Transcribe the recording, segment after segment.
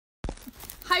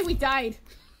why we died.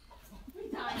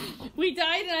 We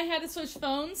died. And I had to switch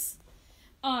phones.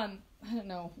 I don't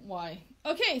know why.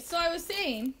 Okay, so I was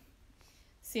saying,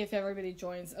 see if everybody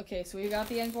joins. Okay, so we got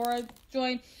the Angora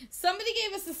join. Somebody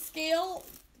gave us a scale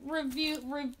review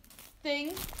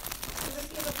thing.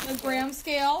 A gram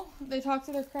scale. They talked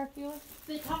to their crack dealer.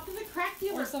 They talked to the crack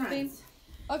dealer or something. Friends.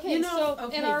 Okay, so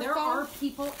in our there phone, are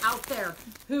people out there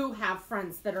who have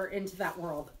friends that are into that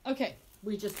world. Okay.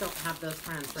 We just don't have those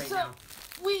friends right so now.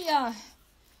 We there's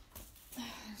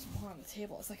more on the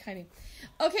table. It's like hiding.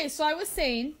 Okay, so I was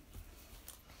saying,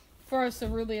 before I was so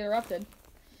rudely interrupted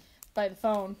by the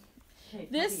phone,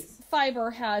 this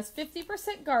fiber has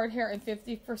 50% guard hair and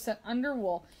 50%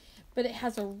 underwool, but it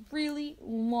has a really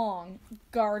long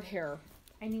guard hair.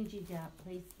 I need you to,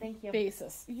 please. Thank you.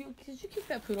 Basis. Could you keep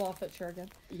that poodle off that chair again?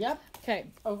 Yep. Okay.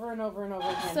 Over and over and over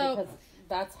again, because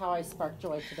that's how I spark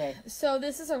joy today. So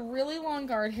this is a really long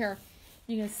guard hair.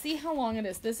 You can see how long it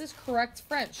is. This is correct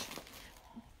French,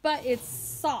 but it's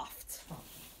soft,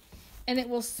 and it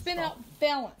will spin out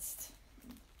balanced.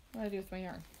 What do I do with my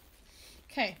yarn?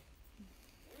 Okay.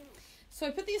 So I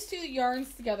put these two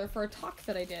yarns together for a talk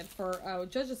that I did for a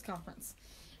judges conference,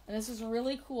 and this is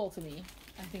really cool to me.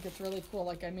 I think it's really cool.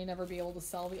 Like, I may never be able to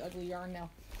sell the ugly yarn now.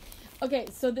 Okay,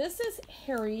 so this is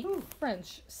Hairy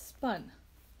French spun.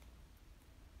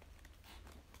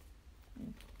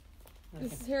 Okay.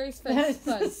 This is Harry's French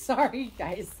spun. Sorry,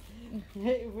 guys.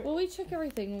 Well, we check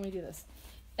everything when we do this.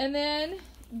 And then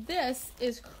this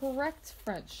is correct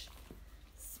French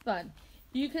spun.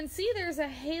 You can see there's a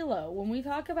halo. When we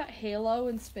talk about halo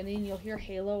and spinning, you'll hear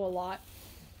halo a lot.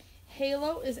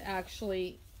 Halo is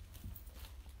actually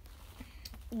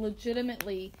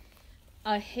legitimately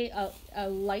a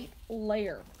light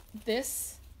layer.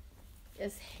 This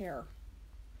is hair.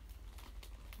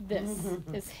 This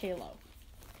is halo.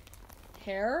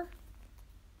 Hair,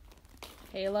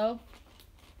 halo,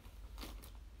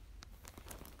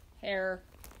 hair,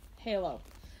 halo.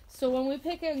 So when we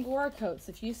pick Angora coats,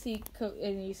 if you see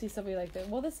and you see somebody like that,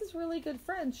 well, this is really good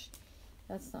French.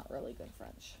 That's not really good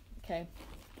French. Okay,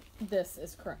 this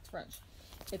is correct French.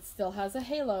 It still has a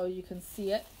halo. You can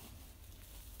see it.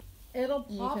 It'll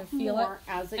pop you can feel more it,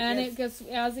 as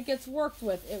it gets worked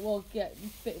with. It will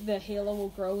the halo will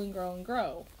grow and grow and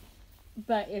grow,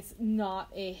 but it's not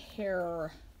a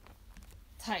hair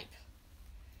type.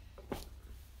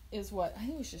 Is what I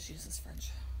think we should just use this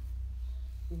French.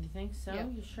 You think so? Yeah.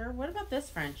 You sure? What about this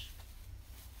French?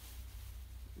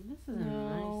 This is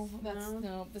nice.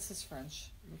 No, this is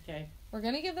French. Okay. We're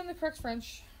gonna give them the correct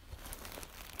French.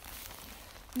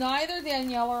 Neither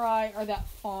Danielle or I are that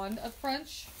fond of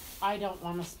French. I don't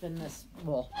want to spin this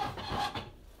wool.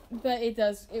 But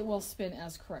it will spin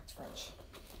as correct French.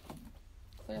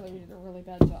 Clearly we did a really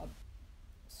bad job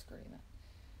screwing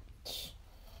it.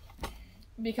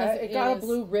 Because it got a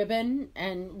blue ribbon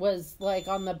and was like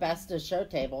on the best of show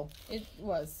table. It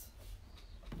was.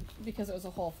 Because it was a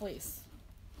whole fleece.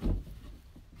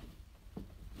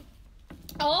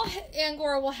 All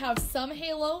Angora will have some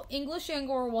halo. English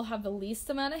Angora will have the least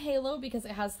amount of halo because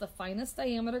it has the finest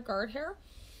diameter guard hair.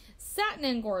 Satin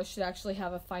Angora should actually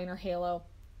have a finer halo.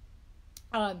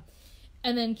 And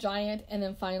then Giant, and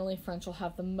then finally French will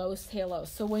have the most halo.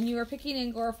 So when you are picking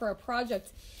Angora for a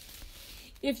project,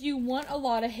 if you want a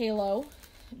lot of halo,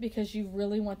 because you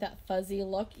really want that fuzzy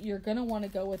look, you're going to want to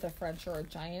go with a French or a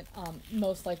Giant,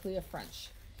 most likely a French.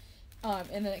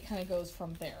 And then it kind of goes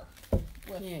from there.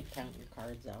 You need to count your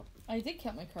cards out. I did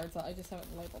count my cards out. I just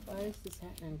haven't labeled them. Why is the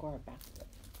Satin Angora back?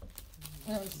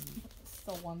 There was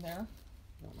still one there.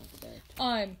 One over there.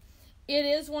 It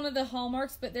is one of the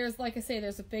hallmarks, but there's, like I say,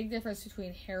 there's a big difference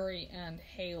between hairy and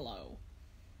halo.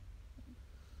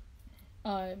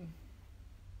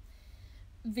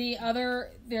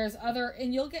 There's other,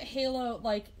 and you'll get halo,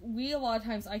 like, a lot of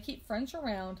times, I keep French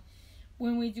around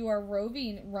when we do our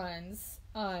roving runs.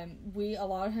 We a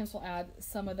lot of times will add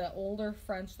some of the older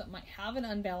French that might have an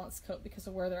unbalanced coat because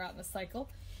of where they're at in the cycle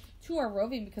to our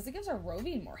roving, because it gives our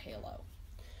roving more halo.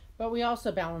 But we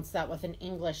also balance that with an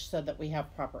English so that we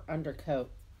have proper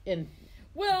undercoat in.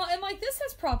 Well, and like this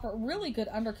has really good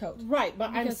undercoat. Right,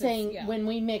 but I'm saying when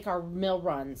we make our mill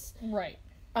runs. Right.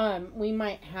 We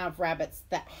might have rabbits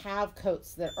that have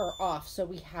coats that are off, so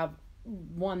we have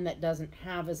one that doesn't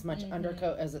have as much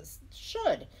undercoat as it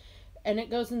should. And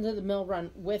it goes into the mill run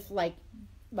with like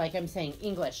I'm saying,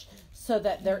 English, so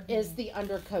that there is the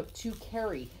undercoat to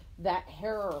carry that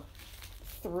hair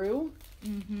through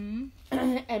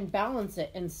and balance it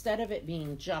instead of it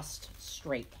being just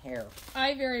straight hair.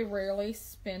 I very rarely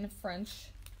spin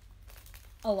French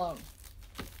alone.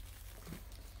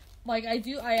 Like I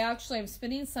do, I actually am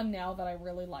spinning some now that I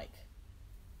really like.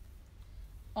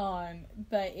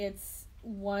 But it's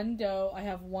one doe. I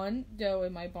have one doe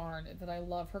in my barn that I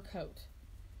love her coat.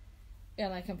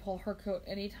 And I can pull her coat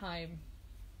anytime,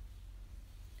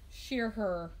 shear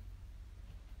her,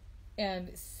 and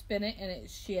spin it, and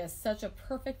she has such a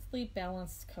perfectly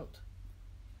balanced coat.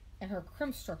 And her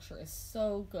crimp structure is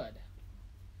so good.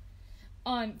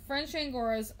 French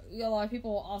Angoras, a lot of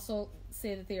people will also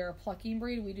say that they are a plucking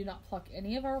breed. We do not pluck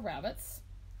any of our rabbits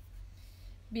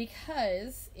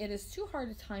because it is too hard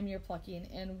to time your plucking,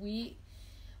 and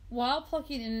while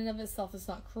plucking in and of itself is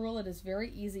not cruel, it is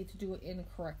very easy to do it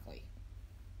incorrectly.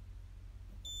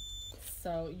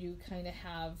 So you kind of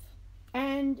have...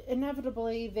 And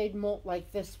inevitably they'd molt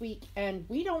like this week, and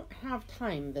we don't have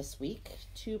time this week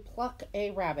to pluck a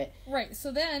rabbit. Right,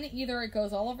 so then either it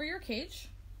goes all over your cage.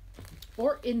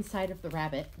 Or inside of the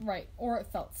rabbit. Right, or it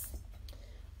felts.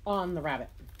 On the rabbit.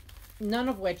 None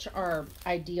of which are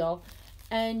ideal.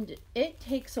 And it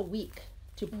takes a week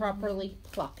to properly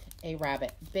pluck a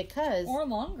rabbit because... Or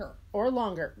longer. Or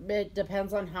longer. It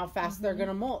depends on how fast they're going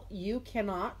to molt. You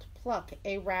cannot pluck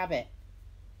a rabbit.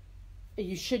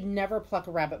 You should never pluck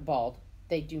a rabbit bald.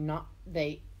 They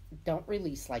don't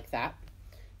release like that.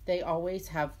 They always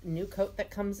have new coat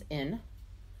that comes in.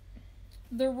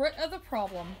 The root of the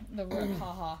problem, the root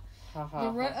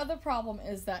of the problem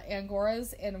is that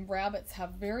Angoras and rabbits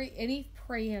have any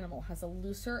prey animal has a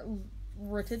looser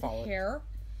rooted hair,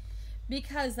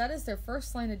 because that is their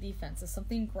first line of defense. If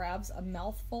something grabs a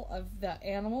mouthful of the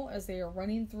animal as they are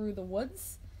running through the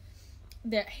woods,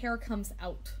 that hair comes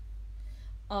out.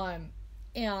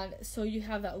 And so you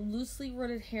have that loosely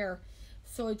rooted hair,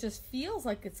 so it just feels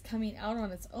like it's coming out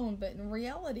on its own, but in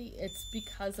reality, it's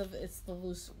because of the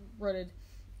loose rooted,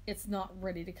 it's not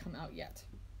ready to come out yet.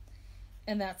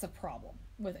 And that's a problem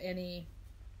with any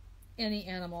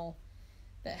animal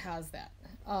that has that.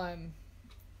 And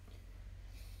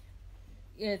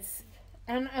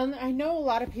I know a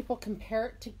lot of people compare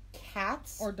it to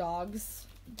cats. Or dogs.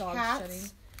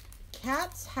 Shedding.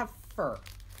 Cats have fur.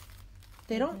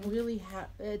 They don't really have...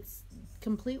 It's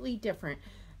completely different.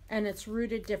 And it's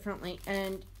rooted differently.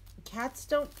 And cats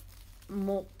don't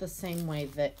molt the same way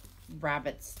that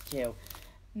rabbits do.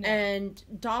 No. And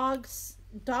dogs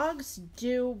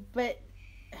do, but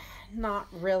not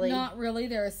really. Not really.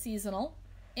 They're seasonal.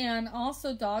 And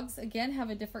also dogs, again, have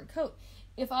a different coat.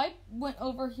 If I went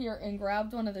over here and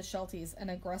grabbed one of the Shelties and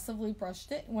aggressively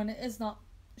brushed it, when it is not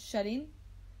shedding,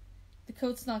 the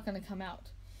coat's not going to come out.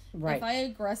 Right. If I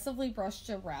aggressively brushed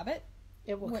a rabbit,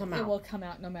 it will come out. It will come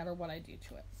out no matter what I do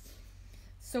to it.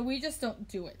 So we just don't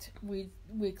do it. We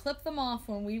clip them off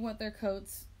when we want their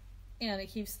coats, and it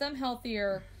keeps them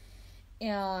healthier,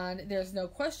 and there's no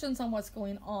questions on what's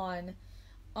going on.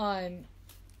 And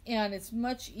it's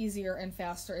much easier and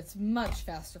faster. It's much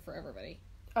faster for everybody.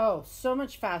 Oh, so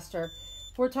much faster.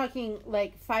 We're talking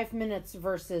like 5 minutes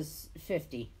versus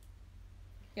 50.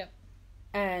 Yep.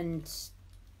 And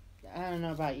I don't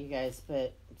know about you guys,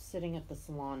 but sitting at the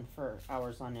salon for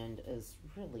hours on end is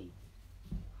really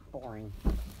boring.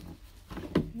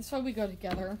 That's why we go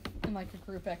together in like a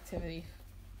group activity.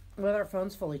 With our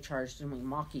phones fully charged and we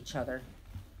mock each other.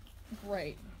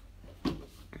 Right.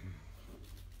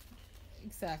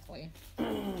 Exactly.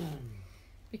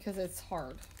 Because it's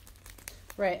hard.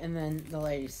 Right, and then the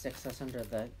lady sticks us under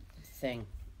the thing.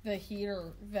 The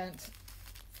heater vent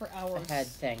for hours. The head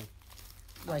thing.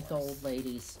 Like the old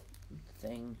ladies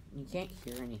thing. You can't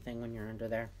hear anything when you're under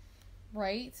there.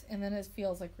 Right, and then it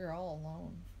feels like we're all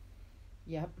alone.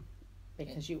 Yep,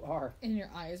 because you are. And your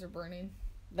eyes are burning.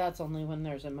 That's only when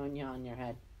there's ammonia on your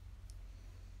head.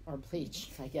 Or bleach,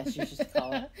 I guess you should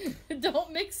call it.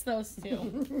 Don't mix those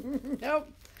two.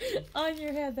 Nope. On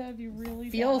your head, that would be really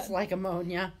Feels bad. like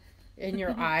ammonia in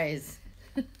your eyes.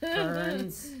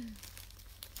 Burns.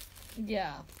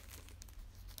 Yeah.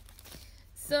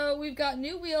 So we've got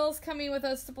new wheels coming with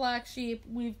us to Black Sheep.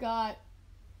 We've got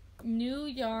new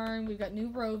yarn. We've got new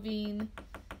roving.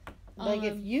 Like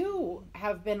if you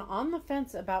have been on the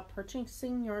fence about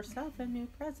purchasing yourself a new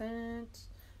present,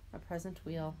 a present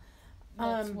wheel.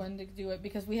 That's when to do it,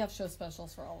 because we have show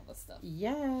specials for all of this stuff.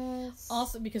 Yes.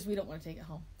 Also because we don't want to take it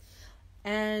home.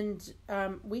 And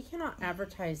we cannot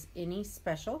advertise any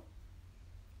special.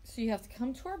 So you have to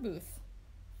come to our booth.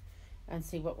 And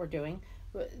see what we're doing.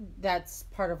 That's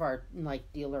part of our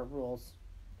dealer rules.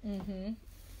 Mm-hmm.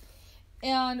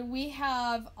 And we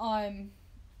have what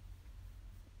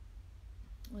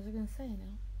was I going to say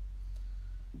now?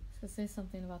 I was going to say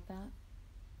something about that.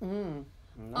 No.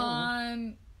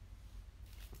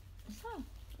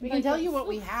 We can tell you what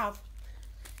we have.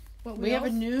 We have a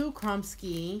new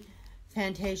Kromsky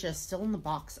Fantasia still in the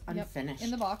box, unfinished. Yep,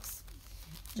 in the box.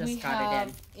 Just got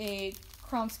it in. A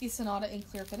Kromsky Sonata in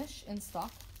clear finish in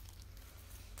stock.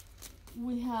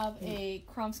 We have a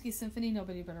Kromsky Symphony.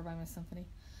 Nobody better buy my Symphony.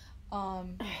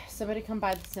 Somebody come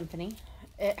buy the Symphony.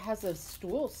 It has a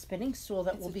spinning stool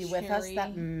that will be with us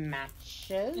that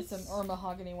matches. It's or a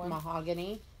mahogany one.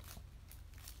 Mahogany.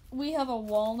 We have a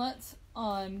walnut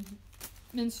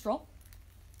minstrel,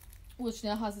 which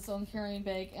now has its own carrying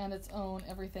bag and its own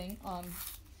everything,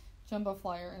 jumbo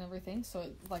flyer and everything. So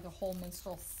it's like a whole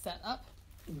minstrel setup.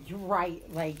 You're right,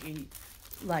 like the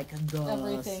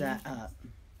everything. setup.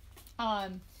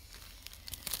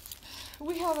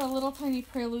 We have a little tiny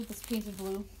prelude that's painted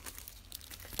blue.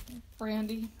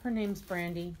 Brandy. Her name's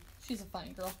Brandy. She's a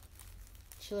fine girl.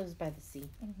 She lives by the sea.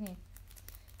 Mm-hmm.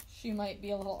 She might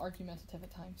be a little argumentative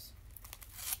at times.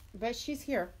 But she's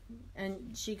here,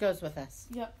 and she goes with us.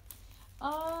 Yep.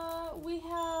 We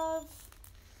have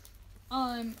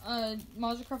a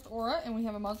Magikarp Aura, and we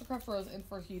have a Magikarp Rose in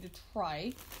for you to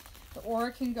try. The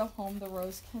Aura can go home, the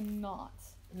Rose cannot.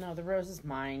 No, the Rose is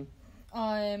mine.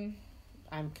 I'm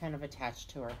kind of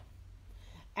attached to her.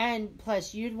 And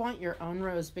plus, you'd want your own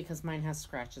Rose because mine has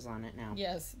scratches on it now.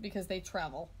 Yes, because they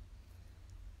travel.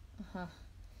 Uh-huh.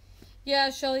 Yeah,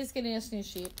 Shelly's getting us new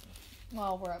sheep.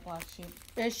 Well, we're at Black Sheep.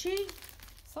 Is she?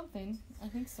 Something. I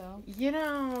think so. You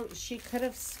know, she could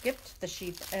have skipped the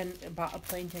sheep and bought a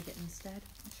plane ticket instead.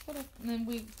 She could have. And then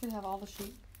we could have all the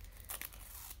sheep.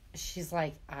 She's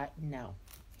like, no.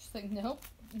 She's like, nope.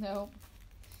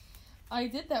 I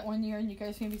did that one year, and you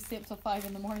guys made me stay up till 5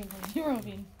 in the morning when you were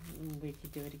roving. We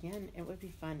could do it again. It would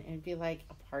be fun. It'd be like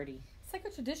a party. It's like a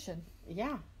tradition.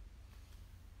 Yeah.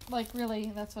 Like, really,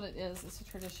 that's what it is. It's a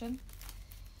tradition.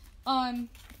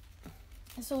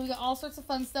 So we got all sorts of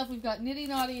fun stuff. We've got nitty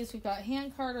naughties. We've got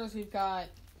hand carters. We've got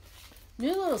new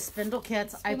little spindle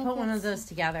kits. I put one of those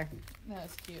together.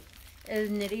 That's cute. Is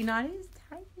nitty naughties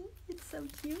tiny? It's so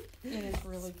cute. It is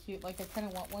really cute. Like, I kind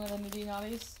of want one of the nitty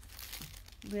naughties.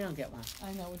 We don't get one.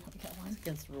 I know we don't get one. It's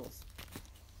against the rules.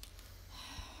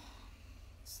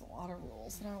 There's a lot of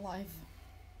rules in our life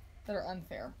that are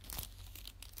unfair.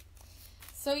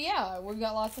 So yeah, we've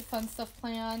got lots of fun stuff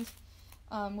planned.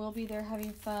 We'll be there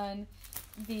having fun.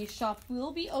 The shop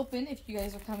will be open if you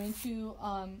guys are coming to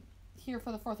here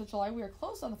for the 4th of July. We are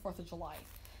closed on the 4th of July.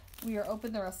 We are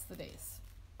open the rest of the days.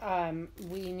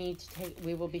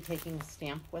 We will be taking a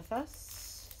stamp with us.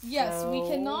 Yes, we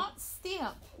cannot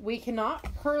stamp. We cannot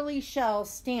pearly shell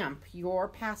stamp your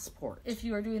passport. If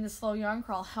you are doing the slow yarn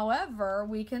crawl. However,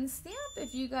 we can stamp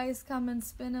if you guys come and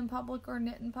spin in public or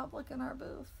knit in public in our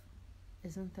booth.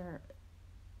 Isn't there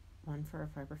one for a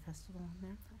fiber festival on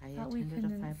there? I thought we attended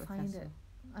couldn't a fiber find festival.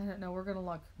 it. I don't know. We're going to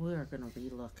look. We're going to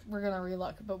relook. We're going to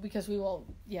relook. But because we will,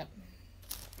 yeah.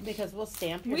 Because we'll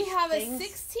stamp your We have things. a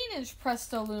 16-inch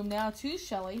Presto loom now too,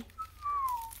 Shelly.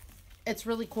 It's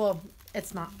really cool.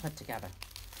 It's not put together.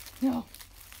 No.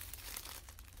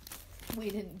 We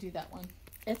didn't do that one.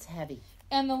 It's heavy.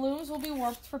 And the looms will be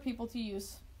warped for people to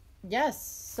use. Yes.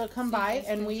 So come by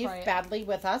and weave badly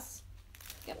with us.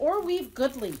 Yep. Or weave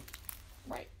goodly.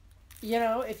 Right. You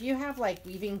know, if you have like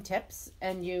weaving tips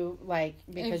and you like,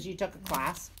 because you took a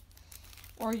class.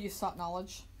 Or you sought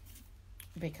knowledge.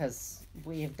 Because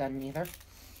we have done neither.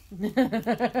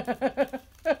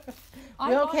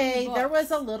 Okay, there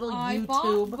was a little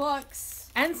YouTube bought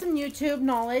books and some YouTube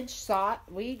knowledge sought.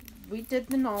 We did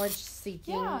the knowledge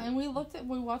seeking. Yeah, and we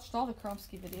watched all the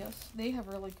Kromsky videos. They have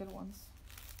really good ones.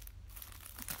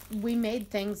 We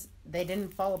made things, they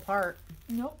didn't fall apart.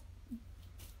 Nope.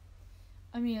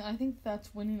 I mean, I think that's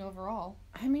winning overall.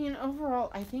 I mean, overall,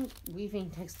 I think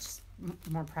weaving takes just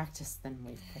more practice than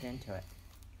we've put into it.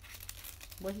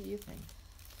 What do you think?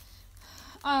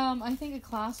 I think a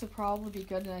class would probably be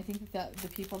good, and I think that the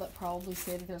people that probably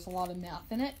say that there's a lot of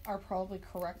math in it are probably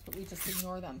correct, but we just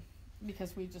ignore them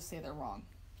because we just say they're wrong.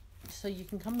 So you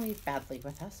can come weave badly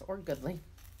with us, or goodly.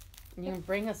 You can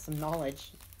bring us some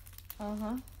knowledge.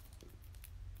 Uh-huh.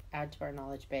 Add to our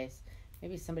knowledge base.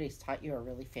 Maybe somebody's taught you a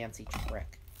really fancy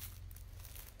trick.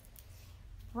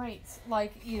 Right.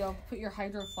 Like, put your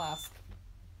hydro flask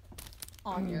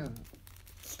on your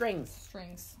strings.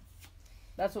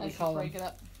 That's what we call them. Break it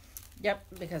up. Yep,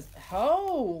 because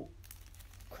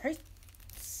Christ,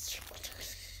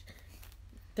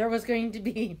 there was going to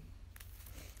be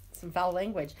some foul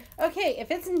language. Okay, if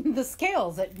it's in the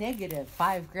scales at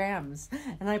 -5 grams,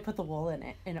 and I put the wool in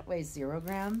it, and it weighs 0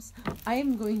 grams, I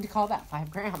am going to call that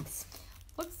 5 grams.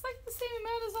 Looks like the same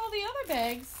amount as all the other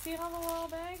bags. See all the little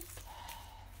bags?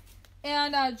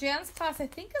 And Jan's class, I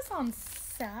think, is on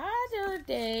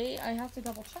Saturday. I have to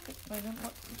double check it, but I don't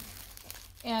look.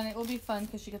 And it will be fun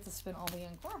because she gets to spin all the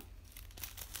Angora.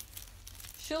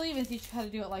 She'll even teach you how to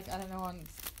do it, like, I don't know, on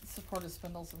supported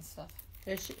spindles and stuff.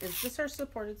 Is this our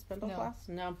supported spindle No. class?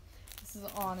 No. This is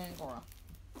on Angora.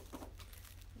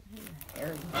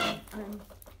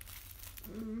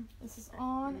 This is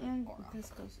on Angora. This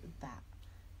goes with that.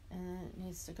 And it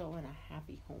needs to go in a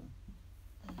happy home.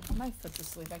 My foot's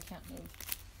asleep. I can't move.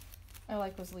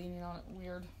 I was leaning on it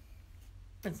weird.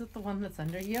 Is it the one that's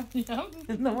under you? Yep.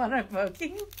 And the one I'm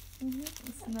poking? Mm-hmm.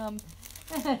 It's numb.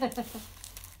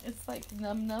 It's like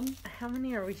numb. How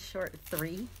many are we short?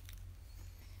 3?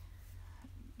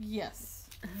 Yes.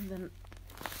 And then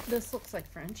this looks like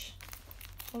French.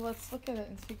 Well, let's look at it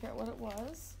and figure out what it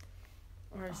was.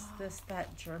 Or is this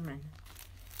that German?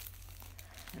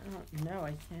 I don't know.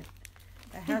 I can't.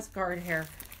 It has guard hair.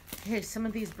 Okay, some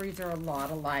of these breeds are a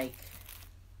lot alike.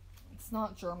 It's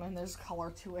not German. There's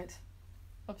color to it.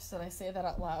 Oops, did I say that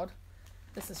out loud?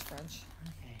 This is French.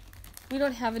 Okay. We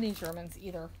don't have any Germans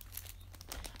either.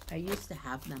 I used to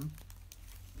have them.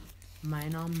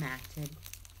 Mine all matted,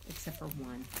 except for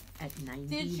one at 91 days.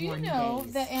 Did you know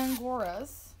that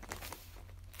Angoras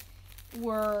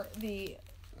were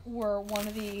one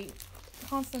of the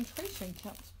concentration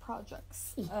camps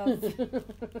projects of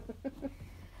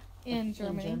in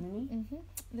Germany? Mm-hmm.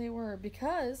 They were,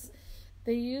 because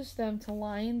they used them to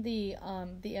line the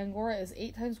Angora is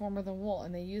 8 times warmer than wool,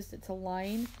 and they used it to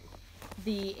line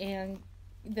the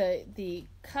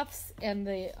cuffs and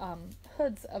the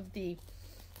hoods of the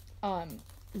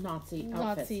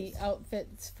Nazi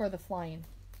outfits for the flying,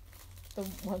 the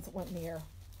ones that went in the air.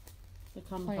 The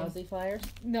kamikaze flyers?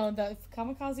 No, the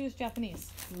kamikaze was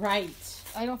Japanese. Right.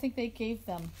 I don't think they gave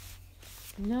them.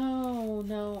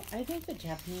 No. I think the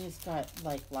Japanese got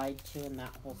lied to in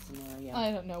that whole scenario.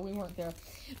 I don't know. We weren't there.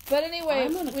 But anyway,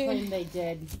 I'm gonna claim they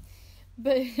did.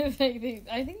 But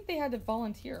I think they had to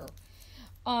volunteer.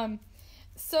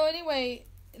 So anyway,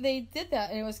 they did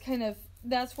that, and it was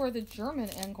that's where the German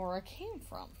Angora came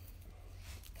from.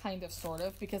 Kind of, sort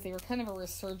of, because they were kind of a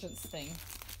resurgence thing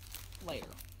later.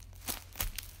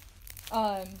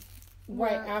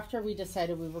 Right after we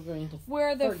decided we were going to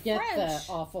forget the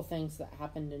awful things that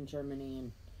happened in Germany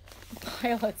and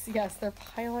pilots. Yes, they're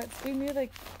pilots. We knew the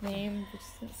name, we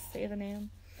just didn't say the name.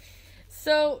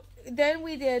 So then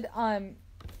we did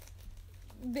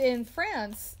in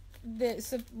France.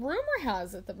 So rumor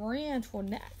has it that Marie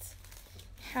Antoinette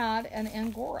had an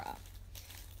Angora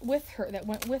with her that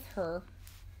went with her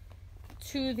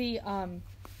to the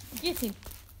guillotine.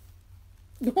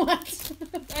 What?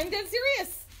 I'm dead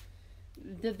serious.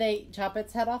 Did they chop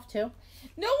its head off too?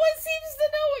 No one seems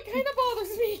to know. It kind of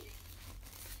bothers me.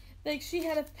 She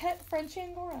had a pet French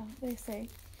Angora, they say,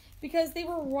 because they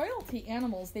were royalty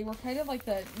animals. They were kind of like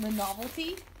the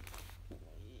novelty.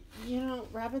 You know,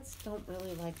 rabbits don't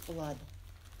really like blood.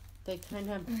 They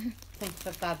kind of think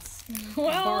that that's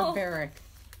barbaric.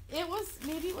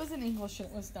 Maybe it was an English and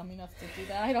it was dumb enough to do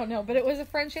that. I don't know. But it was a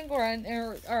French Angora,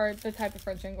 or the type of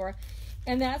French Angora.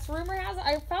 And that's rumor has it.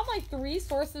 I found 3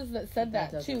 sources that said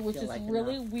that too, which is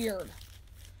really weird.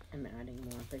 I'm adding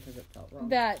more because it felt wrong.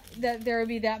 That there would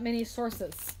be that many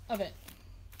sources of it.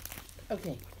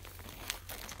 Okay.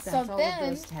 That's all of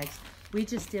those tags. We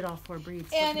just did all 4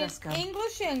 breeds. And in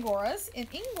English Angoras, in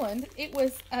England, it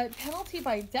was a penalty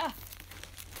by death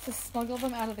to smuggle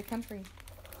them out of the country.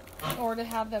 Or to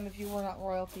have them if you were not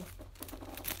royalty.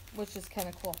 Which is kind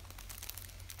of cool.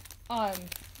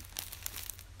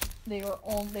 They were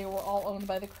all owned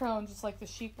by the crown, just like the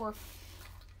sheep were.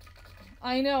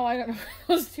 I know, I don't know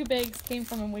where those 2 bags came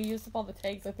from, and we used up all the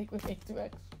tags. I think we made 2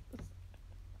 extras.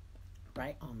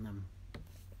 Right on them.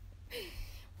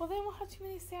 Well, then we'll have too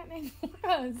many satin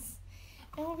Angoras.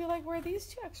 And we'll be like, where are these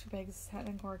 2 extra bags of satin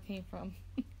Angora came from?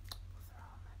 We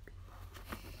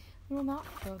will not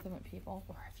throw them at people.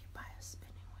 Or if you buy a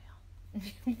spinning wheel.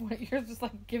 What, you're just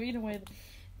giving away.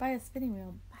 Buy a spinning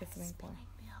wheel. Buy a spinning wheel,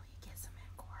 you get some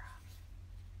Angora.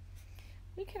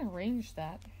 We can arrange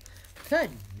that.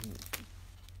 Good.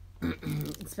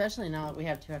 Especially now that we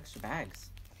have 2 extra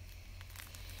bags.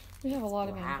 We have a lot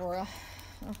of Angora.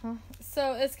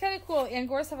 So it's kind of cool.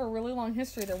 Angoras have a really long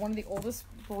history. They're one of the oldest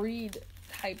breed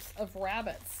types of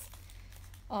rabbits.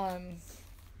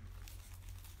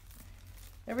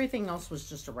 Everything else was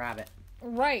just a rabbit.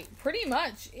 Right, pretty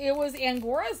much. It was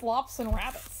Angoras, lops, and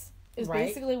rabbits. Is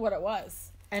basically what it was.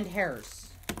 And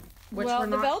hares. Which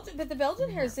the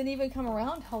Belgian hares didn't even come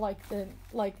around till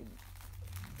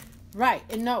Right,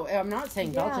 and no, I'm not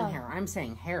saying Belgian hair. I'm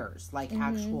saying hares,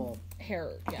 actual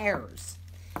hares.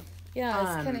 Yeah,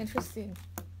 it's kind of interesting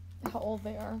how old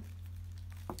they are.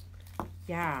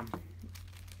 Yeah.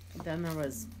 Then there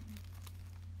was...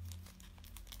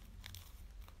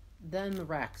 Then the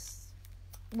Rex.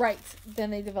 Right.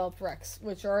 Then they developed Rex,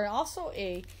 which are also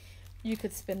you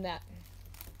could spin that.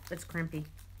 It's crimpy.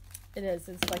 It is.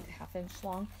 It's like a half-inch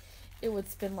long. It would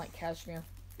spin like cashmere.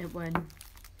 It would.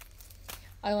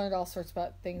 I learned all sorts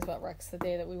about things about Rex the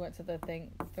day that we went to the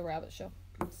rabbit show.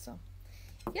 So,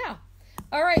 yeah.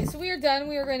 All right, so we are done.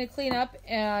 We are going to clean up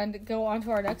and go on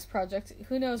to our next project.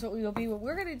 Who knows what we will be, but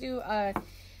we're going to do a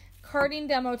carding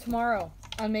demo tomorrow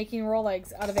on making roll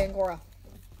eggs out of Angora.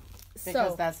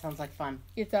 Because that sounds like fun.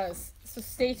 It does. So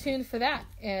stay tuned for that,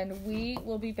 and we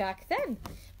will be back then.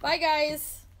 Bye,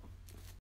 guys.